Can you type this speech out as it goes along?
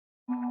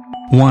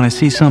Want to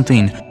see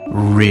something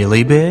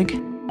really big?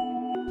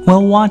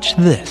 Well, watch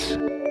this.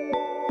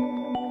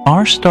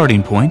 Our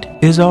starting point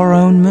is our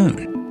own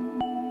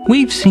moon.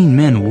 We've seen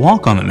men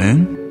walk on the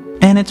moon,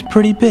 and it's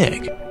pretty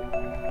big.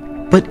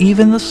 But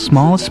even the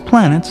smallest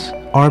planets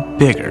are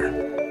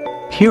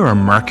bigger. Here are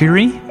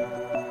Mercury,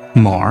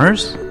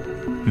 Mars,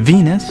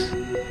 Venus,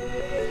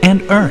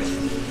 and Earth.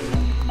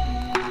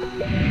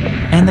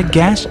 And the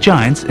gas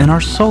giants in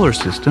our solar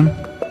system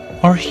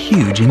are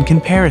huge in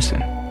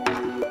comparison.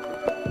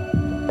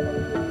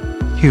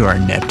 Here are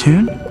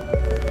Neptune,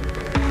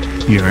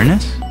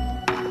 Uranus,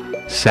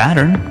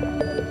 Saturn,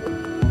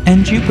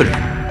 and Jupiter.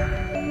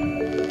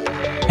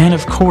 And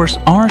of course,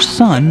 our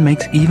Sun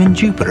makes even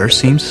Jupiter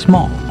seem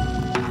small.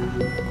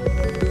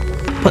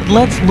 But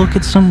let's look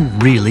at some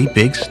really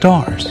big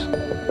stars.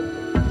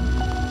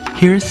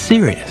 Here's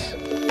Sirius,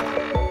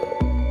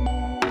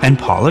 and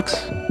Pollux,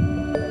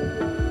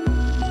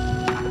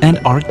 and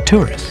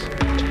Arcturus,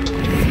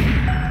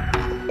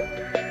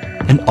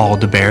 and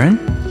Aldebaran,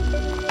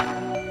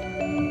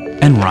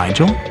 and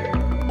Rigel,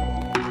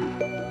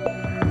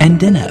 and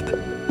Deneb,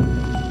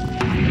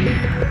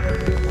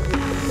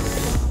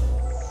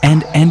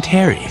 and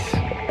Antares,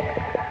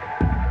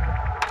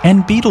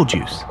 and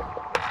Betelgeuse.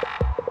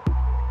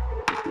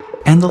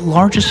 And the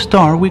largest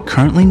star we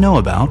currently know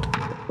about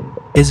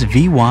is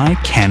VY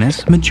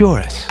Canis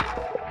Majoris.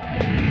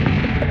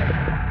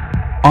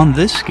 On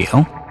this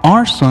scale,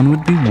 our Sun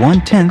would be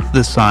 1/10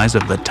 the size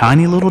of the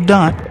tiny little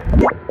dot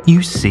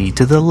you see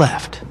to the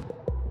left.